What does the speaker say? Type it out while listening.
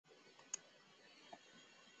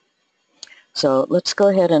So let's go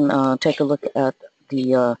ahead and take a look at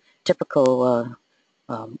the typical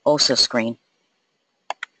OSA screen.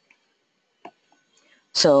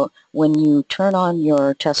 So when you turn on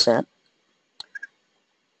your test set,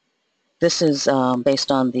 this is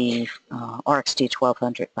based on the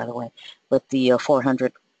RXT-1200, by the way, but the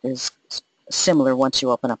 400 is similar once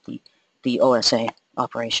you open up the OSA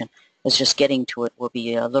operation. It's just getting to it will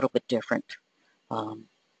be a little bit different.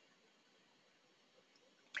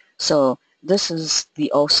 So this is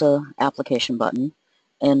the OSA application button,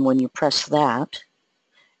 and when you press that,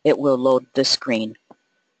 it will load this screen.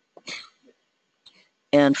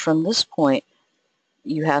 And from this point,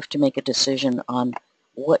 you have to make a decision on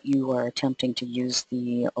what you are attempting to use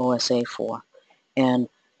the OSA for. And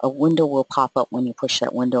a window will pop up when you push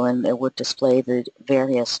that window, and it would display the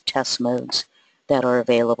various test modes that are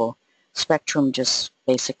available. Spectrum just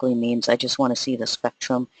basically means I just want to see the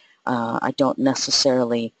spectrum. I don't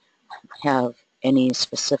necessarily have any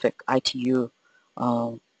specific ITU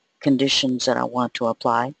conditions that I want to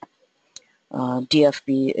apply.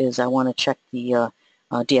 DFB is I want to check the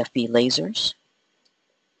DFB lasers.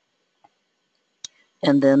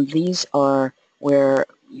 And then these are where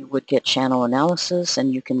you would get channel analysis,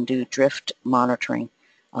 and you can do drift monitoring,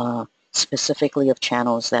 specifically of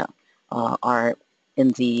channels that are in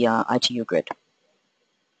the ITU grid.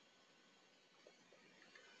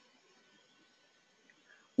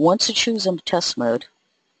 Once you choose a test mode,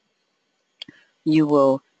 you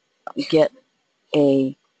will get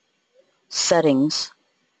a settings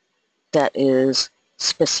that is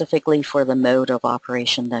specifically for the mode of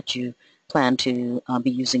operation that you plan to be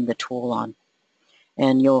using the tool on.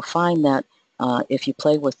 And you'll find that if you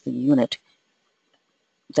play with the unit,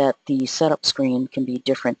 that the setup screen can be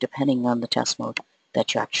different depending on the test mode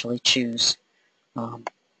that you actually choose.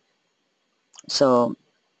 So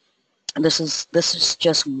this is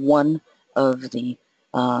just one of the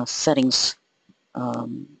settings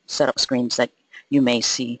setup screens that you may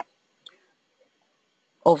see.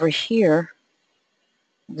 Over here,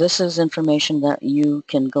 this is information that you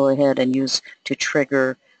can go ahead and use to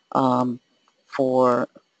trigger for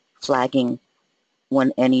flagging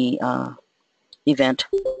when any event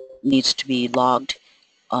needs to be logged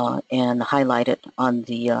and highlighted on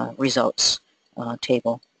the results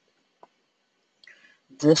table.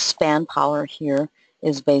 This span power here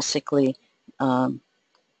is basically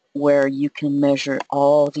where you can measure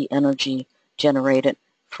all the energy generated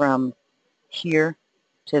from here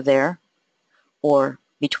to there or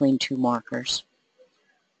between two markers.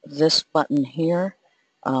 This button here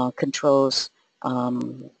controls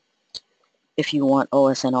if you want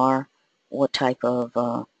OSNR, what type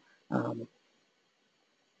of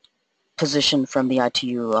position from the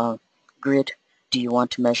ITU grid do you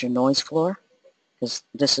want to measure noise floor, because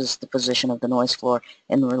this is the position of the noise floor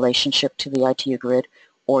in relationship to the ITU grid,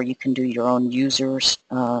 or you can do your own user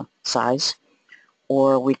size,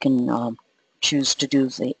 or we can choose to do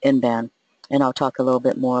the in-band, and I'll talk a little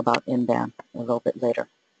bit more about in-band a little bit later.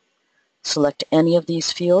 Select any of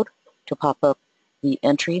these fields to pop up the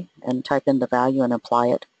entry and type in the value and apply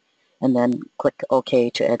it, and then click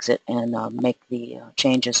OK to exit and make the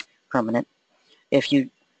changes permanent. If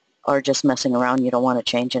you are just messing around, you don't want to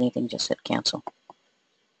change anything, just hit cancel.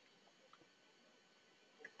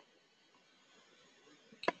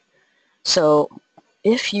 So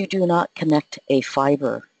if you do not connect a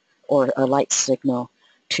fiber or a light signal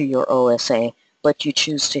to your OSA, but you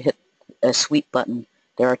choose to hit a sweep button,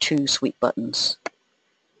 there are two sweep buttons.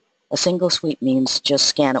 A single sweep means just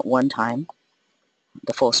scan it one time,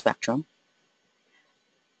 the full spectrum.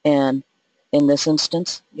 And in this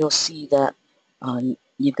instance, you'll see that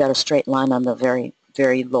you've got a straight line on the very,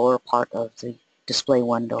 very lower part of the display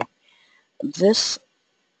window. This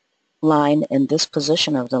line and this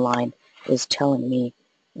position of the line is telling me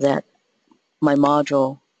that my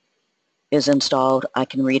module is installed. I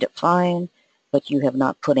can read it fine, but you have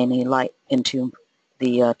not put any light into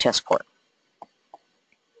the test port.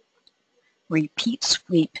 Repeat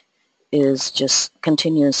sweep is just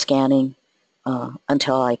continuous scanning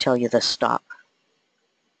until I tell you to stop.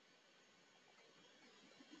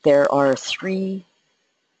 There are three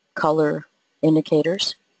color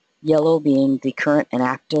indicators, yellow being the current and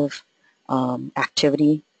active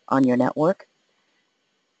activity on your network.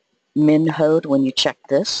 Min-HOD, when you check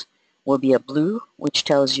this, will be a blue, which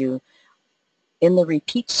tells you in the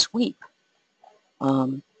repeat sweep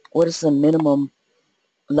what is the minimum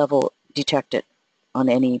level detected on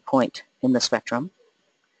any point in the spectrum.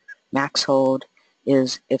 Max hold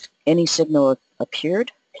is if any signal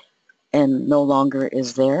appeared and no longer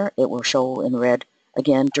is there, it will show in red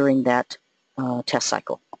again during that test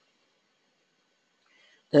cycle.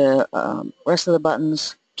 The rest of the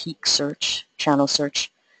buttons, peak search, channel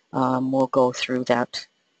search, we'll go through that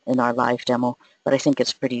in our live demo, but I think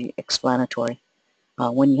it's pretty explanatory.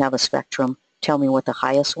 When you have a spectrum, tell me what the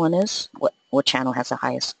highest one is, what channel has the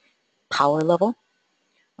highest power level.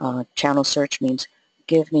 Channel search means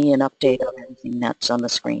give me an update of everything that's on the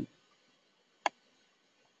screen.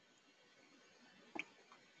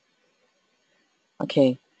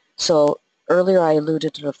 Okay, so earlier I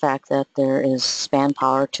alluded to the fact that there is span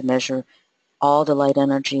power to measure all the light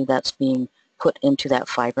energy that's being put into that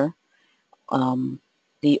fiber.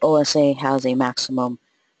 The OSA has a maximum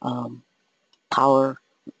power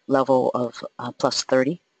level of plus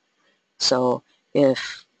 30. So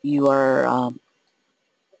if you are,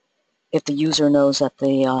 if the user knows that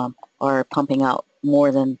they are pumping out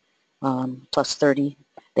more than plus 30,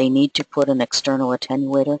 they need to put an external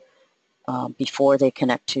attenuator before they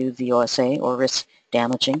connect to the OSA or risk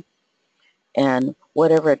damaging. And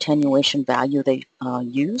whatever attenuation value they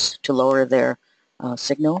use to lower their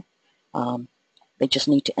signal, they just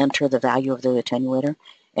need to enter the value of the attenuator,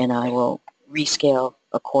 and I will rescale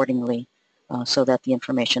accordingly so that the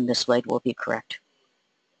information displayed will be correct.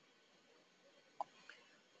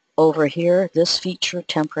 Over here, this feature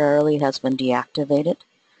temporarily has been deactivated,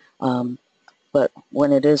 but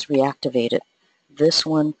when it is reactivated, this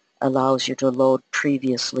one allows you to load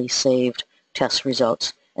previously saved test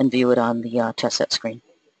results and view it on the test set screen.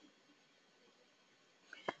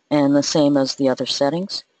 And the same as the other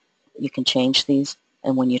settings, you can change these,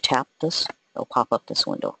 and when you tap this, it'll pop up this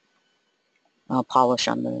window. Polish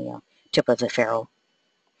on the tip of the ferrule.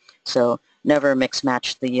 So never mix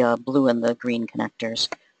match the blue and the green connectors,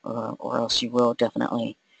 or else you will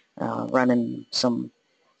definitely run in some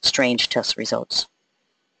strange test results.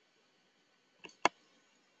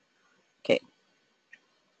 Okay.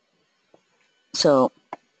 So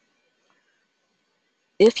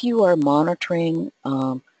if you are monitoring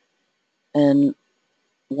and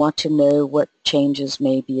want to know what changes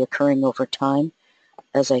may be occurring over time,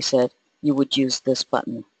 as I said, you would use this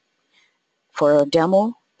button. For a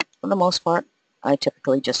demo, for the most part, I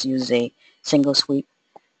typically just use a single sweep,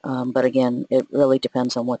 but again, it really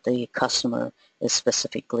depends on what the customer is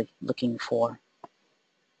specifically looking for.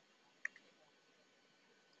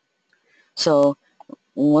 So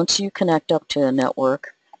once you connect up to a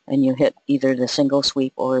network and you hit either the single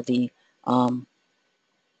sweep or the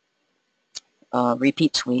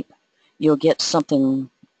repeat sweep, you'll get something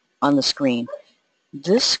on the screen.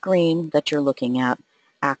 This screen that you're looking at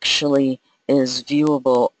actually is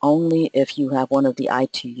viewable only if you have one of the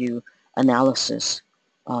ITU analysis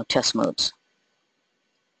test modes.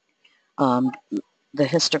 The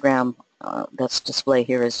histogram that's displayed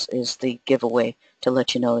here is the giveaway to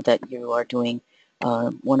let you know that you are doing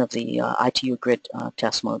one of the ITU grid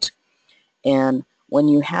test modes. And when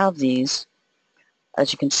you have these,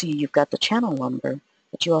 as you can see, you've got the channel number,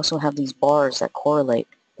 but you also have these bars that correlate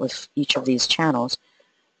with each of these channels.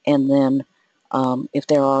 And then if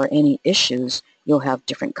there are any issues, you'll have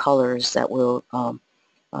different colors that will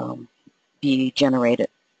be generated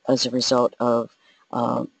as a result of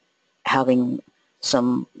having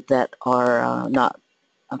some that are not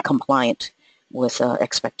compliant with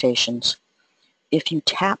expectations. If you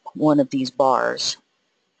tap one of these bars,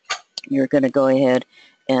 you're going to go ahead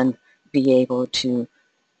and be able to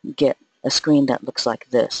get a screen that looks like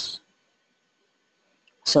this.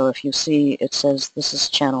 So if you see, it says this is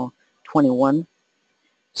channel 21.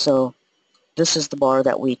 So this is the bar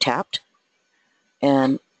that we tapped,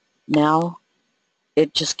 and now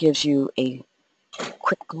it just gives you a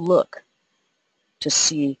quick look to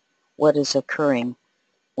see what is occurring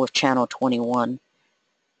with channel 21.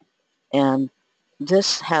 And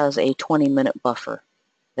this has a 20-minute buffer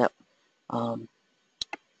that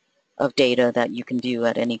of data that you can view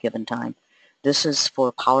at any given time. This is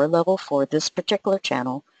for power level for this particular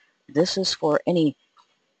channel. This is for any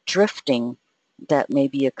drifting that may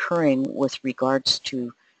be occurring with regards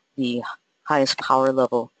to the highest power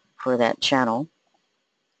level for that channel.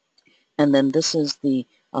 And then this is the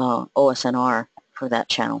OSNR for that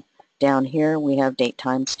channel. Down here we have date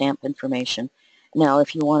time stamp information. Now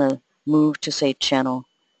if you want to move to say channel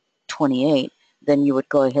 28, then you would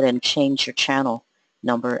go ahead and change your channel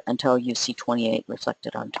number until you see 28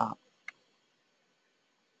 reflected on top.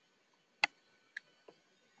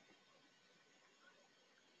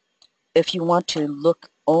 If you want to look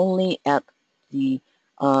only at the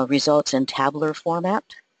results in tabular format,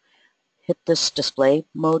 hit this display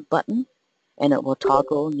mode button and it will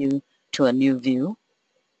toggle you to a new view.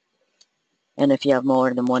 And if you have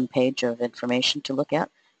more than one page of information to look at,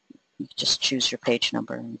 you just choose your page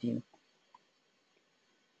number and view.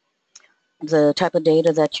 the type of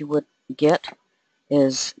data that you would get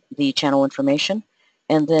is the channel information,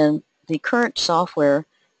 and then the current software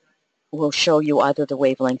will show you either the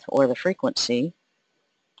wavelength or the frequency,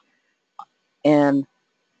 and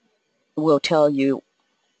will tell you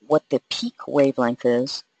what the peak wavelength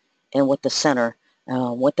is and what the center.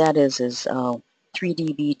 What that is 3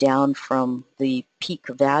 dB down from the peak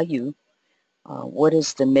value. What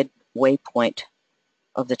is the midway point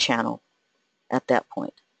of the channel at that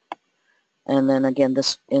point? And then again,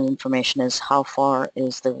 this information is how far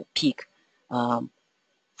is the peak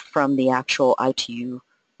from the actual ITU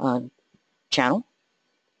channel.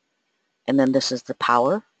 And then this is the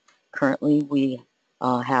power. Currently we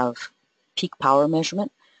have peak power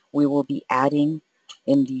measurement. We will be adding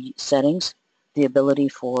in the settings the ability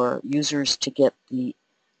for users to get the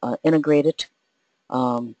integrated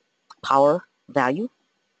power value.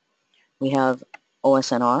 We have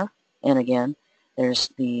OSNR, and again there's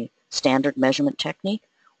the standard measurement technique,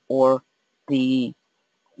 or the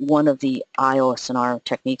one of the OSNR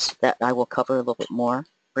techniques that I will cover a little bit more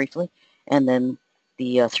briefly, and then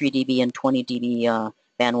the 3 dB and 20 dB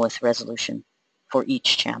bandwidth resolution for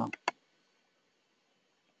each channel.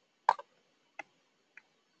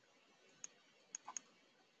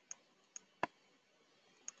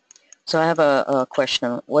 So I have a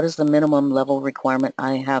question. What is the minimum level requirement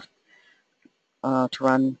I have to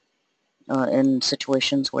run in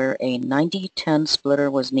situations where a 90-10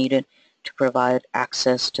 splitter was needed to provide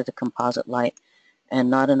access to the composite light and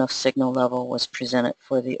not enough signal level was presented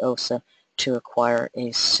for the OSA to acquire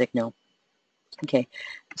a signal? Okay,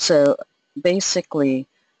 so basically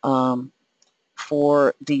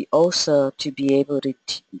for the OSA to be able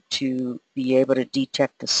to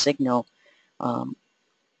detect the signal,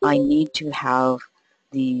 I need to have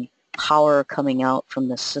the power coming out from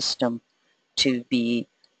the system to be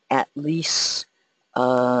at least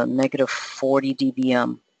negative 40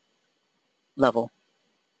 dBm level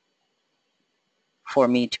for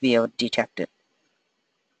me to be able to detect it.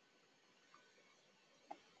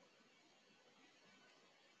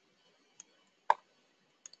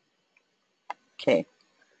 Okay.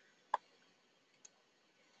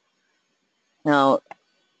 Now,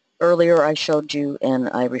 earlier I showed you and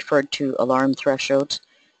I referred to alarm thresholds.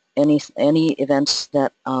 Any events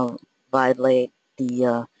that violate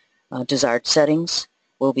the desired settings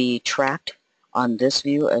will be tracked on this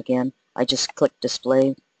view. Again, I just click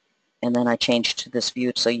display and then I change to this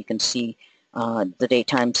view so you can see the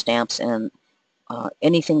daytime stamps and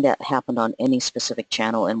anything that happened on any specific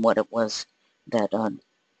channel and what it was that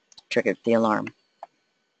triggered the alarm.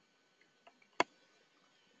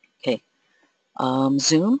 Okay,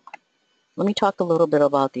 zoom. Let me talk a little bit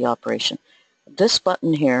about the operation. This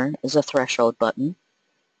button here is a threshold button.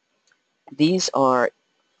 These are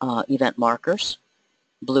event markers,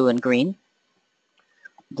 blue and green.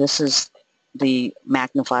 This is the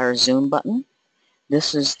magnifier zoom button.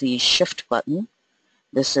 This is the shift button.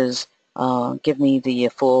 This is give me the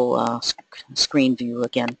full screen view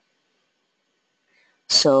again.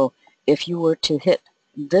 So if you were to hit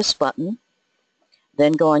this button,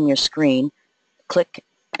 then go on your screen, click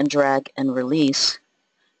and drag and release.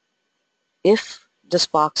 If this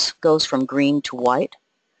box goes from green to white,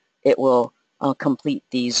 it will complete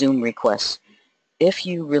the zoom request. If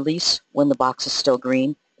you release when the box is still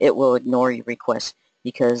green, it will ignore your request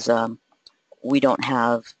because we don't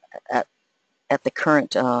have, at the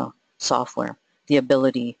current software, the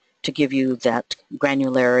ability to give you that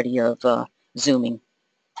granularity of zooming.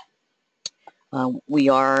 We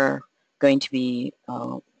are going to be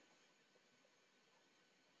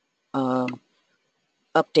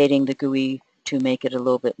updating the GUI to make it a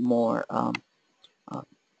little bit more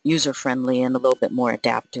user-friendly and a little bit more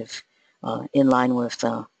adaptive in line with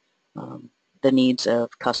the needs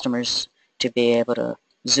of customers to be able to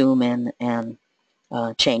zoom in and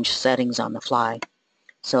change settings on the fly.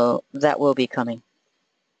 So that will be coming.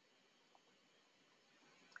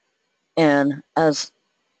 And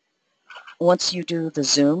once you do the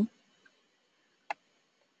zoom,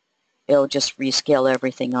 it'll just rescale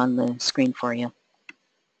everything on the screen for you.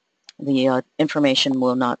 The information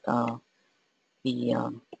will not be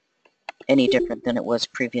any different than it was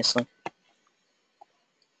previously.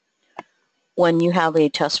 When you have a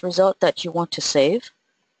test result that you want to save,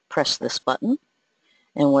 press this button,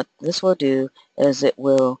 and what this will do is it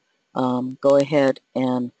will go ahead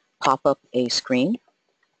and pop up a screen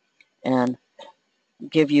and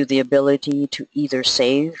give you the ability to either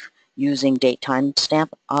save using date timestamp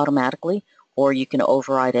automatically, or you can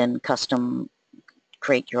override and custom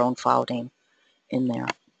create your own file name in there.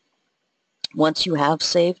 Once you have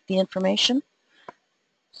saved the information,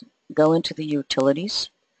 go into the utilities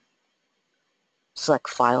select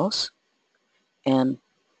Files and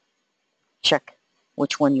check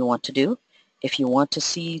which one you want to do. If you want to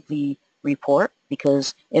see the report,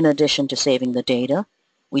 because in addition to saving the data,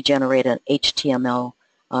 we generate an HTML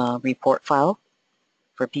report file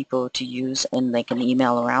for people to use and they can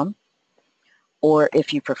email around. Or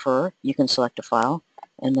if you prefer, you can select a file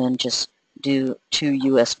and then just do to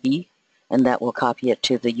USB, and that will copy it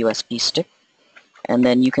to the USB stick. And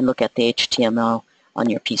then you can look at the HTML on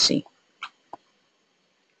your PC.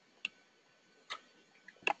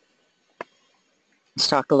 Let's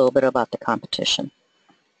talk a little bit about the competition.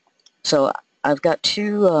 So I've got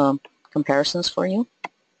two comparisons for you.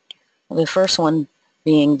 The first one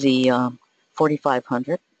being the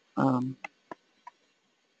 4500.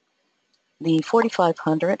 The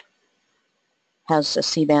 4500 has a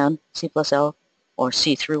C-band, C plus L, or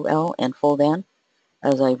C through L, and full band,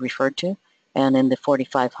 as I referred to. And in the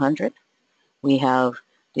 4500, we have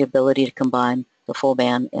the ability to combine the full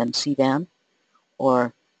band and C-band,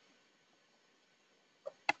 or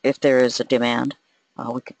if there is a demand,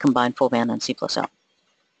 we could combine full band and C plus L.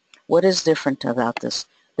 What is different about this?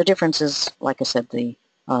 The difference is, like I said, the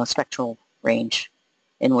spectral range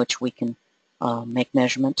in which we can make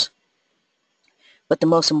measurements. But the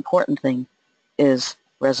most important thing is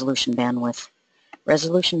resolution bandwidth.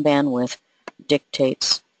 Resolution bandwidth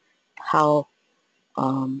dictates how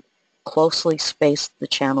closely spaced the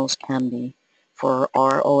channels can be for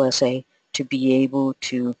our OSA to be able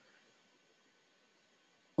to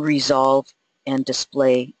resolve and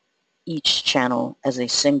display each channel as a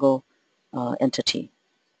single entity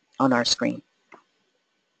on our screen.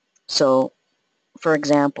 So, for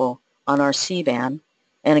example, on our C-band,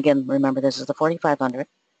 and again, remember this is the 4500,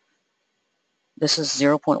 this is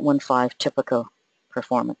 0.15 typical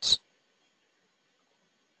performance.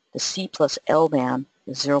 The C plus L band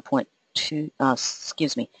is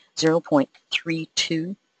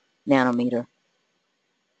 0.32 nanometer.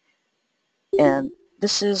 And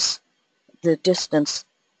this is the distance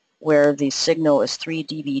where the signal is 3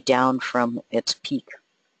 dB down from its peak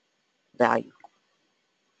value.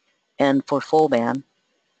 And for full band,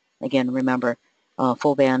 again, remember,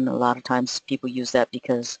 full band, a lot of times people use that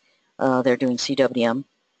because they're doing CWM.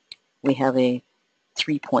 We have a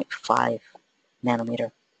 3.5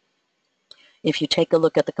 nanometer. If you take a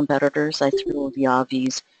look at the competitors, I threw the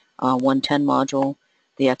VeEX 110 module,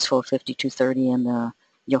 the X-FO5230, and the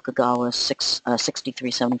Yokogawa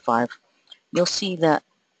 6375. You'll see that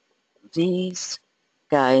these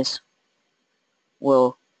guys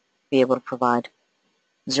will be able to provide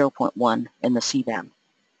 0.1 in the C-band.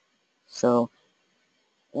 So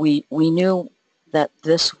we knew that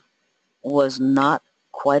this was not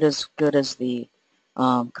quite as good as the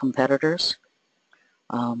competitors,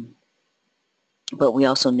 but we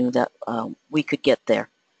also knew that we could get there.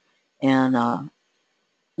 And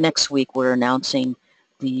next week we're announcing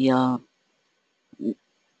the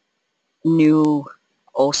new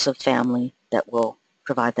OSA family that will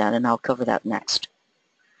provide that, and I'll cover that next.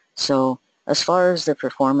 So as far as the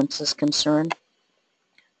performance is concerned,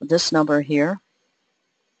 this number here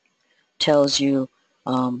tells you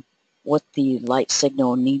what the light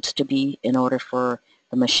signal needs to be in order for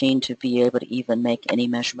the machine to be able to even make any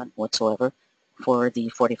measurement whatsoever for the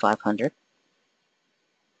 4500.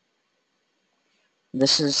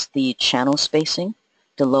 This is the channel spacing.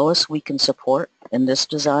 The lowest we can support in this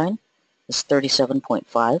design is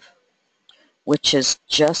 37.5, which is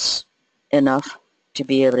just enough to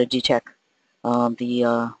be able to detect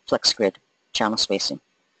the flex grid channel spacing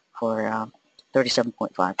for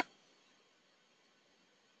 37.5.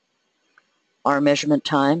 Our measurement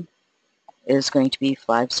time is going to be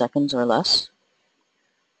 5 seconds or less.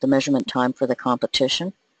 The measurement time for the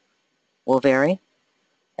competition will vary.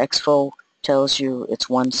 X-FO tells you it's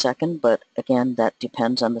 1 second, but again, that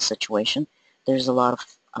depends on the situation. There's a lot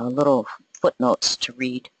of little footnotes to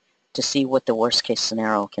read to see what the worst case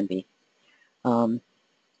scenario can be. And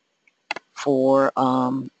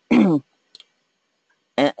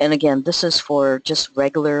again, this is for just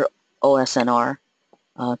regular OSNR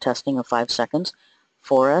testing of 5 seconds.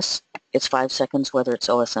 For us, it's 5 seconds whether it's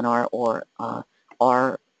OSNR or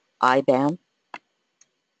our I-band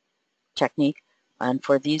technique. And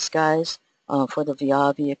for these guys, for the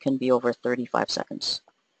VeEX, it can be over 35 seconds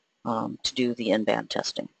to do the in-band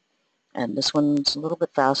testing. And this one's a little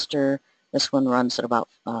bit faster. This one runs at about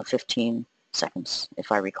 15 seconds,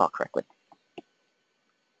 if I recall correctly.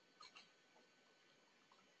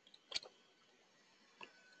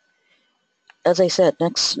 As I said,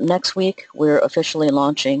 next week we're officially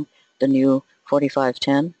launching the new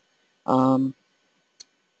 4510.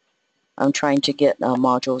 I'm trying to get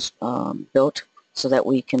modules built so that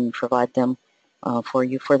we can provide them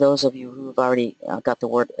For those of you who've already got the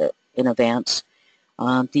word in advance,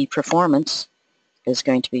 the performance is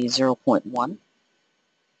going to be 0.1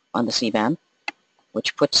 on the C-band,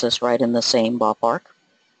 which puts us right in the same ballpark.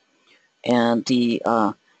 And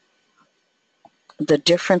the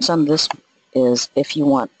difference on this is if you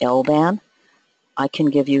want L-band, I can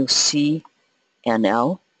give you C and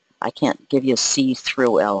L. I can't give you C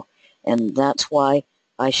through L. And that's why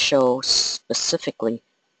I show specifically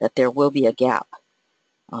that there will be a gap.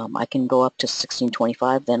 I can go up to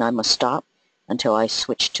 1625, then I must stop until I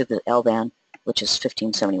switch to the L-band, which is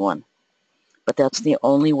 1571. But that's the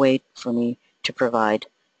only way for me to provide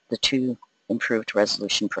the two improved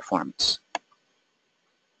resolution performance.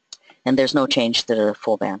 And there's no change to the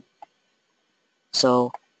full band.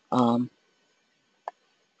 So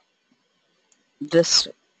this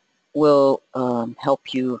will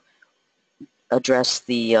help you address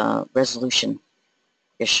the resolution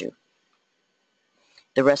issue.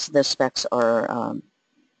 The rest of the specs are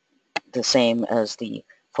the same as the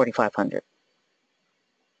 4500.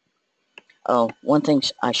 Oh, one thing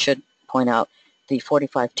I should point out, the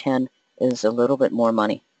 4510 is a little bit more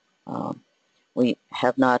money. We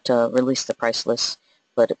have not released the price list,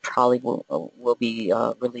 but it probably will be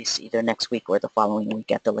released either next week or the following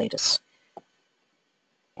week at the latest,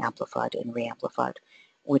 amplified and re-amplified,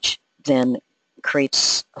 which then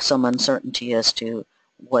creates some uncertainty as to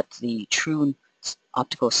what the true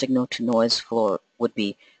optical signal-to-noise floor would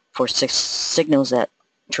be for signals that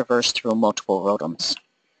traverse through multiple ROADMs.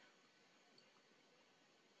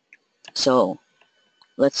 So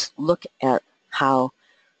let's look at how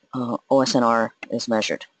OSNR is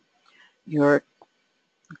measured. Your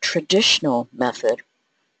traditional method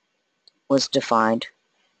was defined,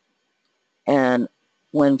 and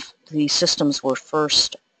when the systems were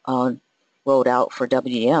first rolled out for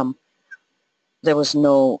WDM, there was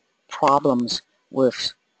no problems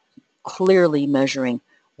with clearly measuring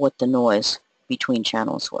what the noise between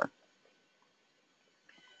channels were.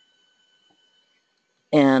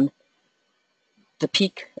 And the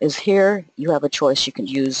peak is here. You have a choice. You can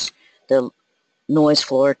use the noise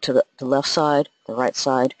floor to the left side, the right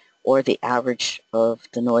side, or the average of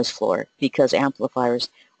the noise floor. Because amplifiers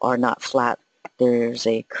are not flat, there's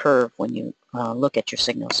a curve when you look at your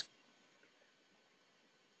signals.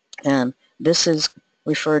 And this is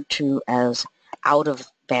referred to as out of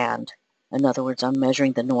band. In other words, I'm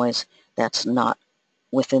measuring the noise that's not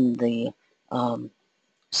within the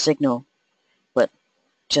signal, but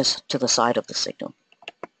just to the side of the signal.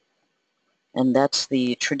 And that's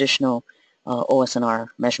the traditional OSNR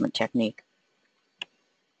measurement technique.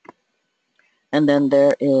 And then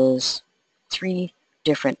there is 3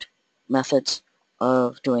 different methods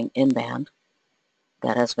of doing in-band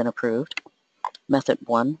that has been approved. Method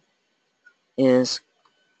 1 is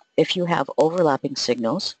if you have overlapping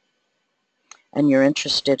signals and you're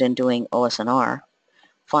interested in doing OSNR,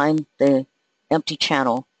 find the empty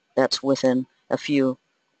channel that's within a few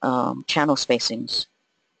channel spacings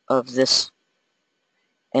of this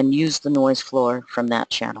and use the noise floor from that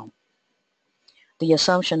channel. The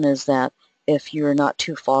assumption is that if you're not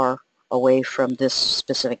too far away from this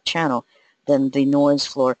specific channel, then the noise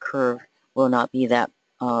floor curve will not be that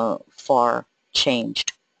far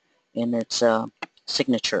changed in its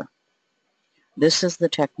signature. This is the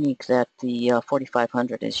technique that the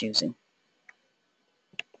 4500 is using.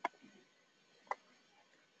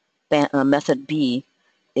 Method B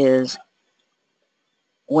is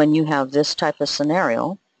when you have this type of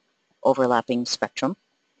scenario, overlapping spectrum,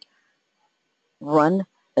 run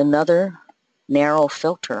another narrow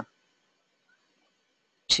filter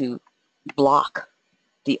to block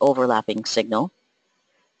the overlapping signal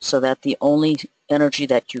so that the only energy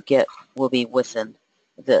that you get will be within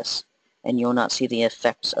this, and you'll not see the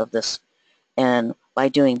effects of this. And by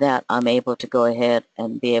doing that, I'm able to go ahead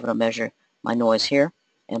and be able to measure my noise here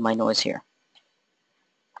and my noise here.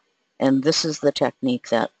 And this is the technique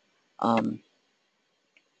that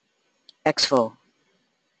Expo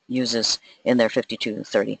uses in their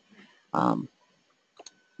 5230.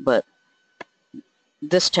 But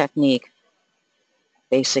this technique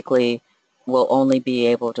basically will only be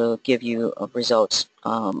able to give you results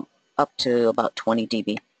up to about 20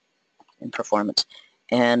 dB in performance.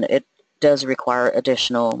 And it does require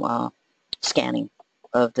additional scanning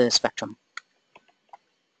of the spectrum.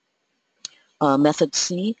 Method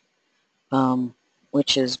C,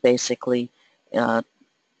 which is basically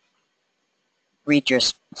read your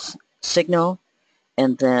signal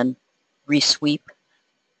and then resweep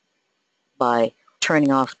by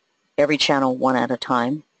turning off every channel one at a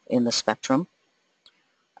time in the spectrum.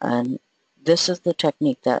 And this is the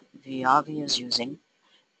technique that VeEX is using,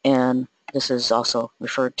 and This is also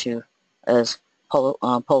referred to as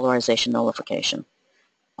polarization nullification.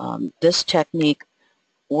 This technique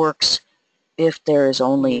works if there is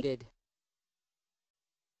only Muted.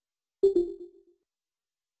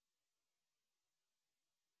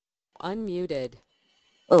 Unmuted.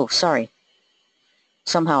 Oh, sorry.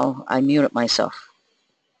 Somehow I muted myself.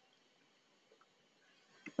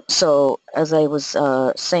 So, as I was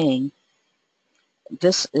saying,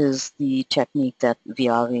 this is the technique that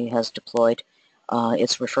Viavi has deployed.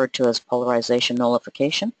 It's referred to as polarization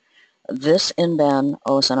nullification. This in-band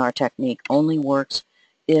OSNR technique only works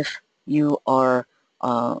if you are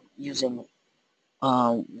using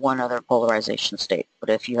one other polarization state. But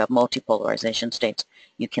if you have multi-polarization states,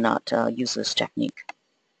 you cannot use this technique.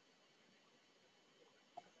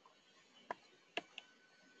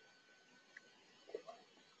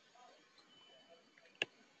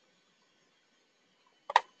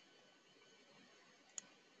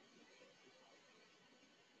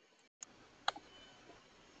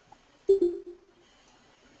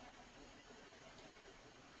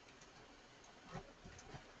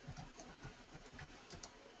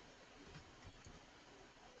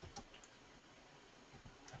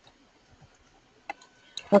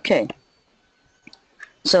 Okay,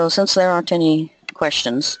 so since there aren't any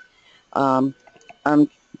questions, I'm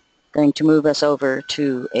going to move us over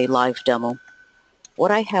to a live demo. What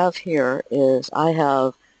I have here is I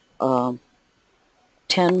have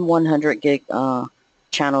 10 100 gig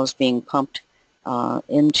channels being pumped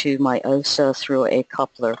into my OSA through a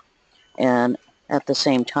coupler, and at the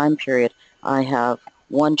same time period I have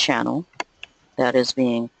one channel that is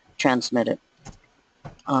being transmitted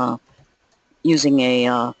using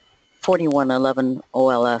a 4111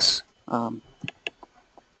 OLS.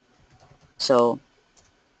 So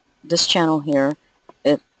this channel here,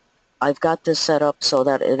 I've got this set up so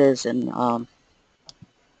that it is in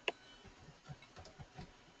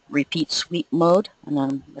repeat sweep mode, and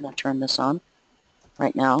I'm going to turn this on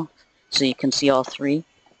right now so you can see all three.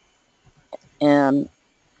 And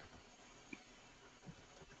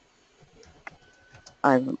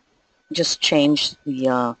I've just changed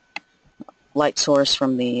the light source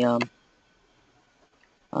from the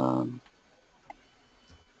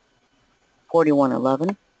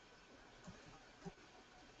 4111,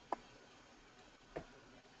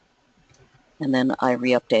 and then I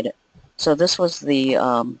re-update it. So this was the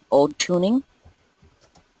old tuning,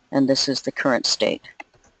 and this is the current state.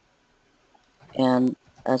 And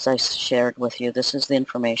as I shared with you, this is the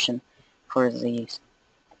information for the,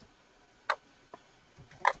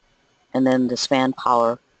 and then the span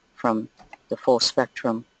power from the full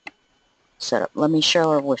spectrum setup. Let me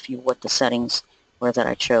share with you what the settings were that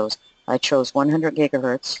I chose. I chose 100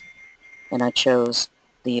 gigahertz, and I chose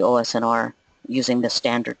the OSNR using the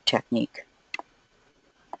standard technique.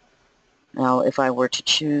 Now, if I were to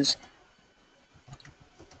choose,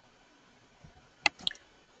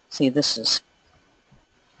 see, this is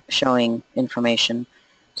showing information,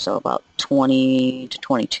 so about 20 to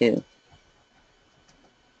 22.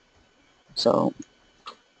 So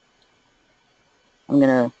I'm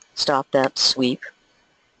going to stop that sweep,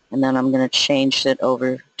 and then I'm going to change it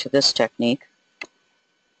over to this technique.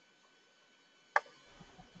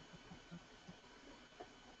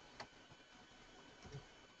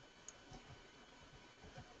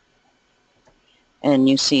 And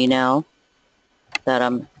you see now that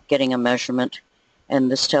I'm getting a measurement,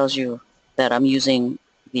 and this tells you that I'm using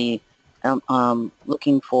the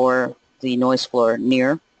looking for the noise floor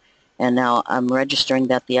near, and now I'm registering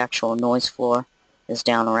that the actual noise floor is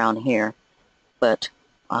down around here, but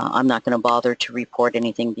I'm not going to bother to report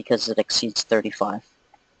anything because it exceeds 35.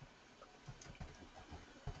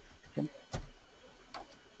 Okay.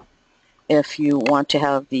 If you want to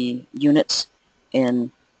have the units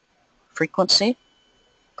in frequency,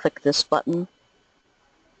 click this button,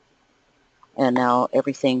 and now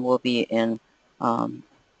everything will be in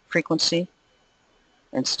frequency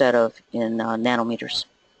instead of in nanometers.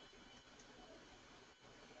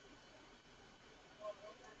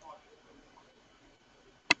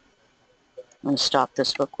 I'm going to stop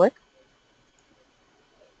this real quick.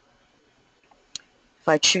 If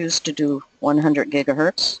I choose to do 100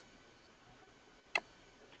 gigahertz,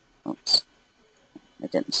 oops,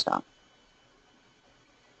 it didn't stop.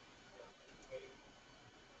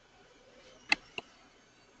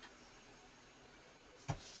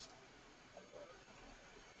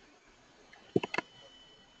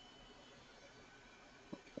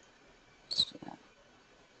 Let's do that.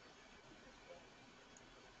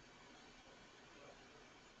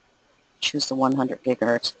 Choose the 100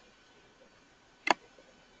 gigahertz.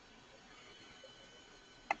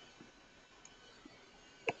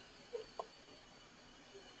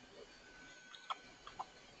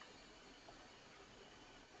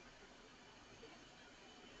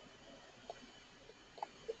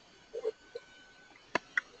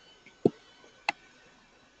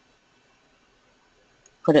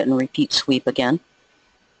 put it in repeat sweep again.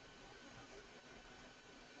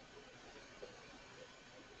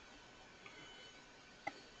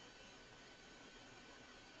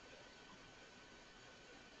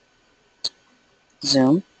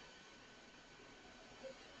 Zoom.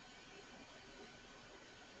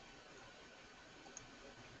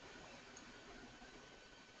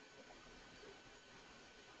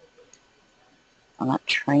 I'm not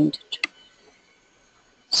trying to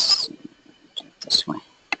do it this way.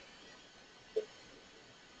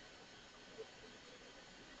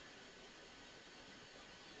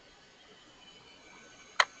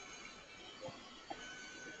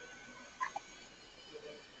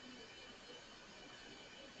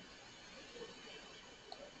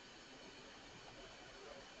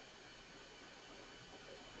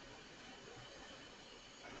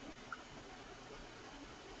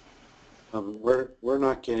 We're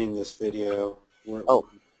not getting this video. We're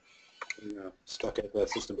stuck at the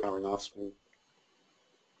system powering off screen.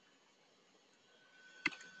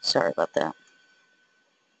 Sorry about that.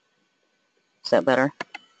 Is that better?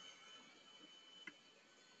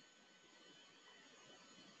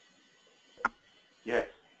 Yes.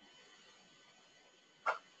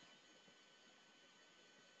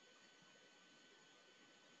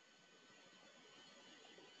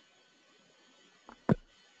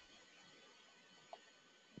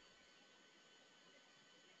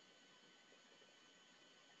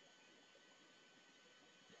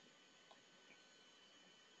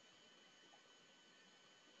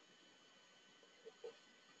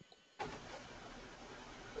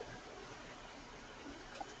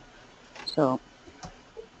 So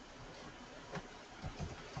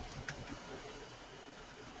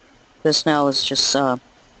this now is just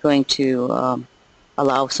going to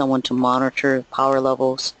allow someone to monitor power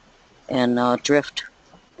levels and drift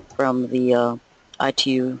from the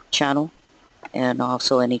ITU channel, and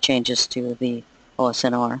also any changes to the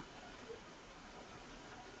OSNR.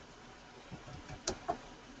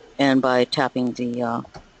 And by tapping the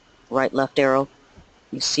right-left arrow,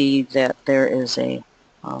 you see that there is a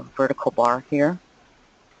vertical bar here.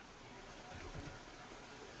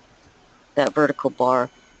 That vertical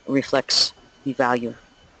bar reflects the value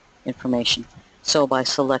information. So by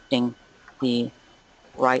selecting the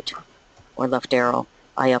right or left arrow,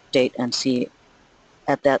 I update and see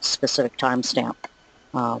at that specific timestamp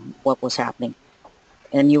what was happening.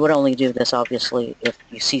 And you would only do this, obviously, if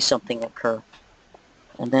you see something occur.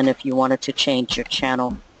 And then if you wanted to change your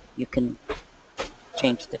channel, you can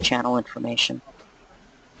change the channel information.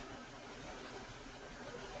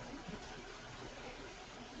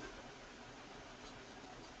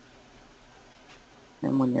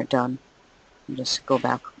 And when you're done, you just go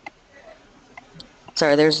back.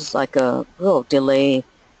 Sorry, there's like a little delay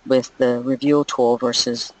with the review tool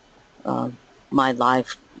versus my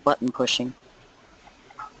live button pushing.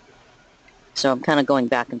 So I'm kind of going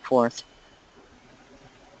back and forth.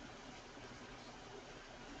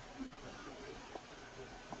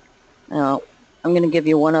 Now, I'm going to give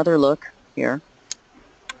you one other look here.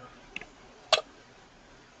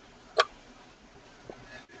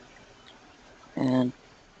 And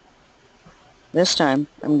this time,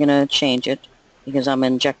 I'm going to change it because I'm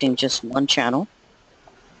injecting just one channel.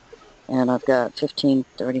 And I've got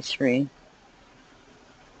 1533.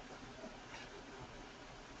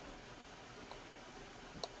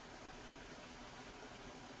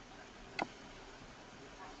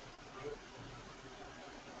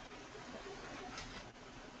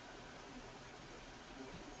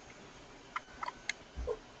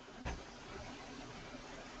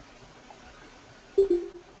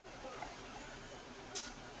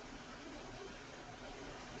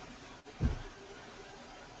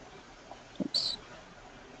 Oops.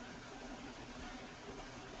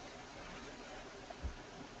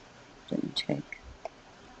 Didn't take.